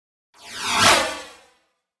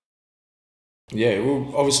Yeah,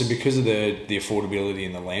 well, obviously because of the affordability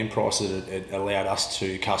and the land price, it allowed us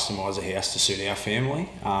to customise a house to suit our family.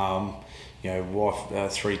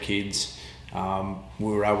 Wife, 3 kids. We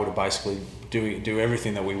were able to basically do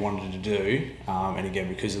everything that we wanted to do. And again,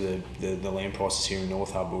 because of the land prices here in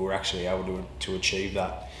North Harbour, we were actually able to achieve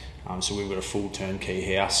that. So we've got a full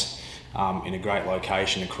turnkey house in a great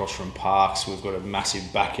location across from parks. We've got a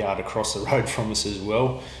massive backyard across the road from us as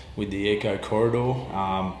well with the Eco Corridor,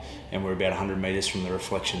 and we're about 100 metres from the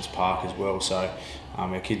Reflections Park as well. So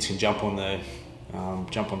our kids can jump on the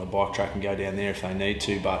bike track and go down there if they need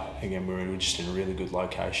to. But again, we're just in a really good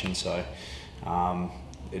location. So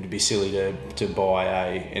it'd be silly to buy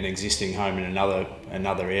an existing home in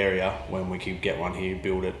another area when we could get one here,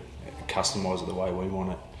 build it, customise it the way we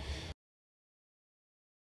want it.